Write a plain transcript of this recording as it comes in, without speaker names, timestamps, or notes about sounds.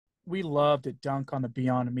We love to dunk on the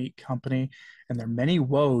Beyond Meat company and their many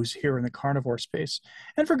woes here in the carnivore space,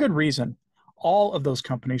 and for good reason. All of those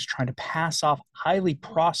companies trying to pass off highly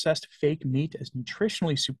processed fake meat as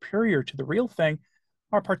nutritionally superior to the real thing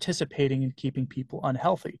are participating in keeping people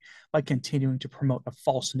unhealthy by continuing to promote a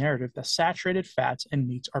false narrative that saturated fats and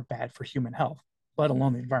meats are bad for human health, let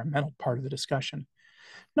alone the environmental part of the discussion.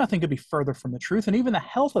 Nothing could be further from the truth, and even the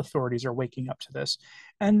health authorities are waking up to this.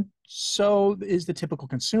 And so is the typical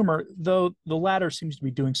consumer, though the latter seems to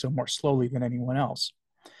be doing so more slowly than anyone else.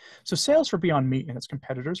 So sales for Beyond Meat and its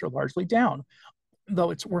competitors are largely down,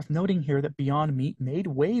 though it's worth noting here that Beyond Meat made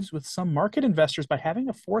waves with some market investors by having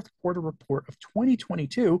a fourth quarter report of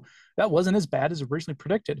 2022 that wasn't as bad as originally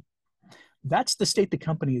predicted. That's the state the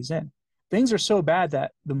company is in. Things are so bad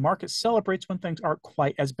that the market celebrates when things aren't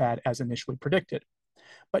quite as bad as initially predicted.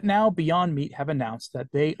 But now Beyond Meat have announced that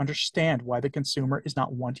they understand why the consumer is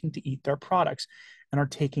not wanting to eat their products and are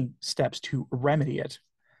taking steps to remedy it.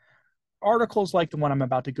 Articles like the one I'm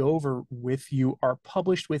about to go over with you are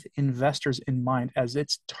published with investors in mind as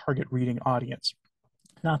its target reading audience,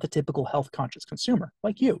 not the typical health conscious consumer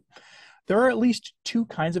like you. There are at least two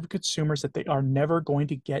kinds of consumers that they are never going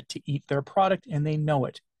to get to eat their product, and they know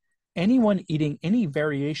it. Anyone eating any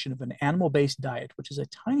variation of an animal-based diet, which is a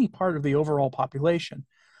tiny part of the overall population,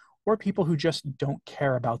 or people who just don't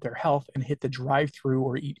care about their health and hit the drive-through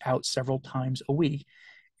or eat out several times a week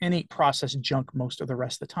and eat processed junk most of the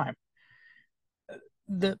rest of the time.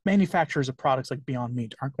 The manufacturers of products like Beyond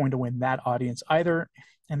Meat aren't going to win that audience either,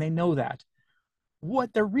 and they know that.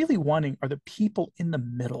 What they're really wanting are the people in the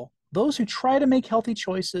middle, those who try to make healthy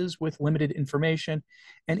choices with limited information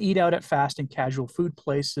and eat out at fast and casual food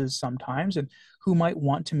places sometimes, and who might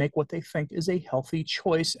want to make what they think is a healthy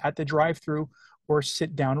choice at the drive-through or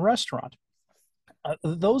sit-down restaurant.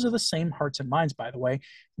 Those are the same hearts and minds, by the way,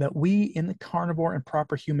 that we in the carnivore and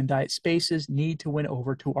proper human diet spaces need to win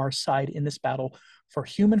over to our side in this battle for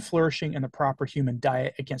human flourishing and the proper human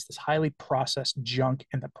diet against this highly processed junk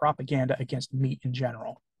and the propaganda against meat in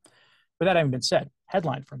general. With that having been said,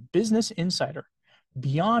 headline from Business Insider: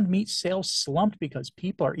 Beyond Meat sales slumped because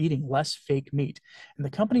people are eating less fake meat, and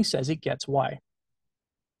the company says it gets why.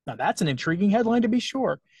 Now, that's an intriguing headline to be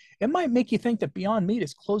sure. It might make you think that Beyond Meat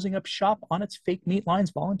is closing up shop on its fake meat lines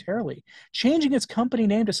voluntarily, changing its company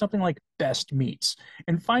name to something like Best Meats,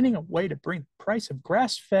 and finding a way to bring the price of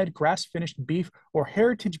grass-fed, grass-finished beef or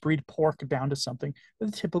heritage breed pork down to something that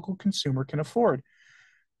the typical consumer can afford.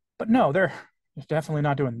 But no, they're definitely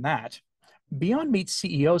not doing that. Beyond Meat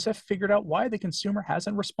CEOs have figured out why the consumer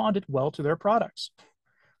hasn't responded well to their products.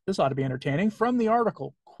 This ought to be entertaining. From the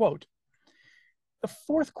article, quote, "The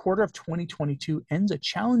fourth quarter of 2022 ends a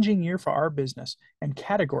challenging year for our business and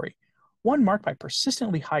category, one marked by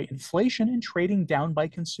persistently high inflation and trading down by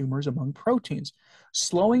consumers among proteins,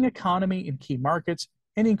 slowing economy in key markets,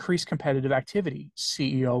 and increased competitive activity,"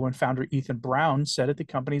 CEO and founder Ethan Brown said at the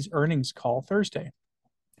company's earnings call Thursday.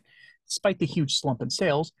 Despite the huge slump in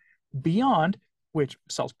sales, Beyond, which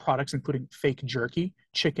sells products including fake jerky,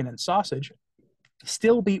 chicken, and sausage,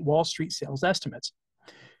 still beat Wall Street sales estimates.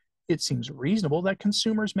 It seems reasonable that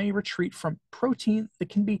consumers may retreat from protein that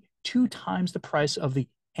can be 2 times the price of the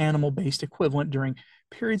animal-based equivalent during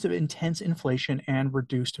periods of intense inflation and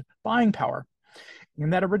reduced buying power,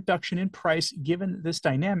 and that a reduction in price given this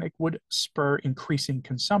dynamic would spur increasing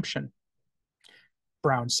consumption.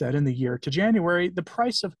 Brown said in the year to January, the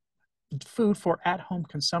price of food for at-home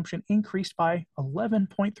consumption increased by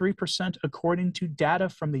 11.3% according to data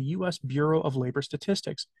from the U.S. Bureau of Labor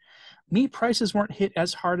Statistics. Meat prices weren't hit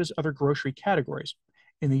as hard as other grocery categories.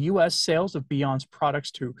 In the U.S., sales of Beyond's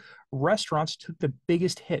products to restaurants took the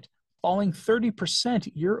biggest hit, falling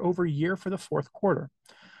 30% year over year for the fourth quarter.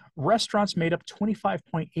 Restaurants made up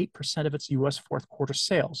 25.8% of its U.S. fourth quarter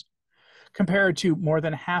sales, compared to more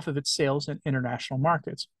than half of its sales in international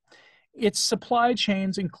markets. Its supply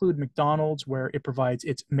chains include McDonald's, where it provides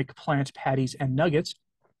its McPlant patties and nuggets,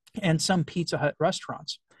 and some Pizza Hut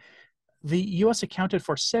restaurants. The U.S. accounted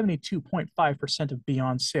for 72.5% of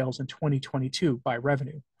Beyond sales in 2022 by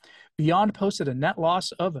revenue. Beyond posted a net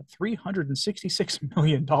loss of $366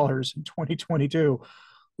 million in 2022.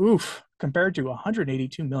 Oof, compared to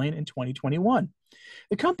 $182 million in 2021.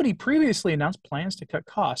 The company previously announced plans to cut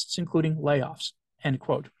costs, including layoffs, end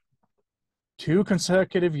quote. 2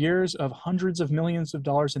 consecutive years of hundreds of millions of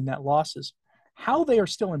dollars in net losses. How they are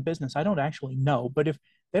still in business, I don't actually know, but if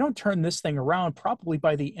they don't turn this thing around, probably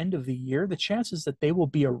by the end of the year, the chances that they will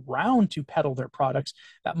be around to peddle their products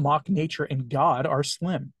that mock nature and God are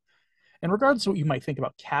slim. And regardless of what you might think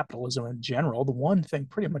about capitalism in general, the one thing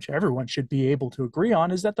pretty much everyone should be able to agree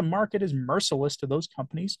on is that the market is merciless to those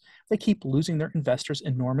companies that keep losing their investors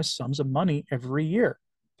enormous sums of money every year.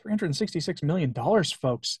 $366 million,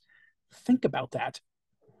 folks. Think about that.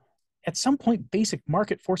 At some point, basic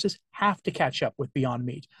market forces have to catch up with Beyond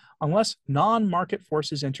Meat, unless non market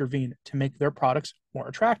forces intervene to make their products more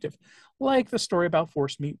attractive, like the story about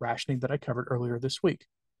forced meat rationing that I covered earlier this week.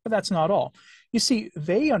 But that's not all. You see,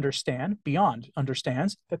 they understand, Beyond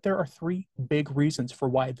understands, that there are three big reasons for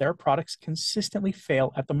why their products consistently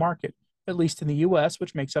fail at the market, at least in the US,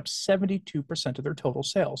 which makes up 72% of their total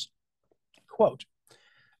sales. Quote,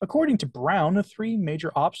 according to Brown, the three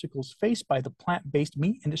major obstacles faced by the plant-based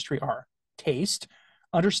meat industry are taste,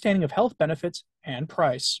 understanding of health benefits, and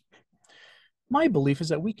price. My belief is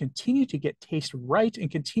that we continue to get taste right and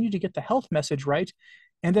continue to get the health message right,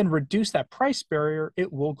 and then reduce that price barrier,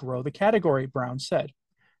 it will grow the category, Brown said.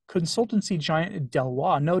 Consultancy giant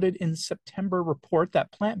Deloitte noted in September report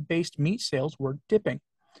that plant-based meat sales were dipping.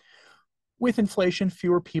 With inflation,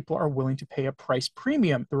 fewer people are willing to pay a price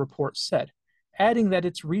premium, the report said, adding that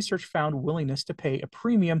its research found willingness to pay a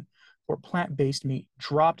premium for plant-based meat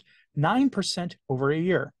dropped 9% over a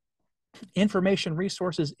year. Information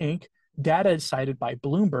Resources, Inc. data cited by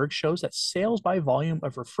Bloomberg shows that sales by volume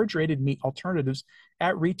of refrigerated meat alternatives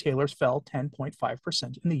at retailers fell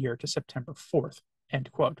 10.5% in the year to September 4th,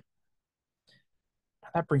 end quote. Now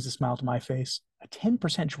that brings a smile to my face. A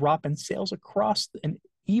 10% drop in sales across an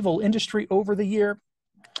evil industry over the year.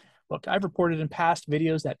 Look, I've reported in past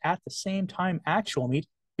videos that at the same time actual meat,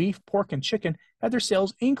 beef, pork, and chicken had their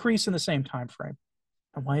sales increase in the same time frame.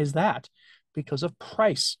 And why is that? Because of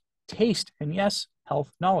price, taste, and yes,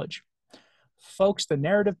 health knowledge. Folks, the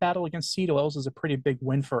narrative battle against seed oils is a pretty big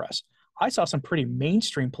win for us. I saw some pretty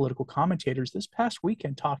mainstream political commentators this past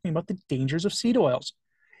weekend talking about the dangers of seed oils.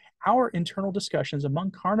 Our internal discussions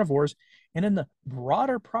among carnivores and in the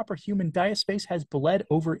broader proper human diet space has bled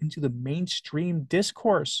over into the mainstream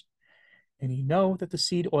discourse. And you know that the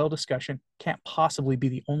seed oil discussion can't possibly be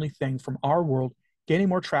the only thing from our world gaining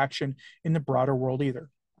more traction in the broader world either.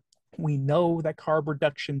 We know that carb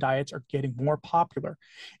reduction diets are getting more popular,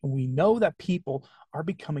 and we know that people are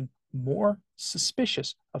becoming more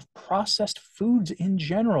suspicious of processed foods in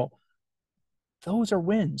general. Those are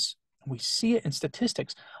wins. We see it in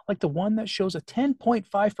statistics, like the one that shows a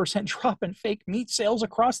 10.5% drop in fake meat sales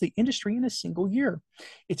across the industry in a single year.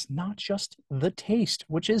 It's not just the taste,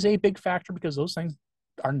 which is a big factor because those things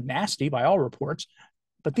are nasty by all reports,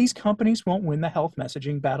 but these companies won't win the health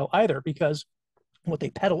messaging battle either because what they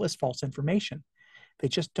peddle is false information. They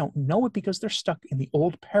just don't know it because they're stuck in the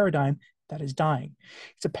old paradigm that is dying.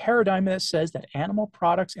 It's a paradigm that says that animal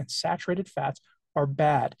products and saturated fats are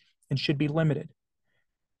bad and should be limited.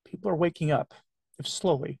 People are waking up, if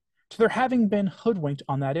slowly, to their having been hoodwinked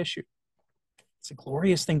on that issue. It's a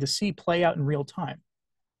glorious thing to see play out in real time.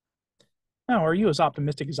 Now, are you as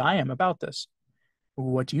optimistic as I am about this?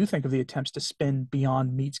 What do you think of the attempts to spin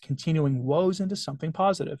Beyond Meat's continuing woes into something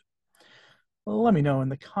positive? Let me know in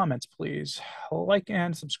the comments, please. Like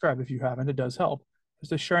and subscribe if you haven't. It does help.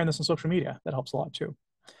 Just sharing this on social media. That helps a lot too.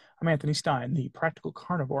 I'm Anthony Stine, the Practical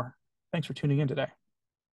Carnivore. Thanks for tuning in today.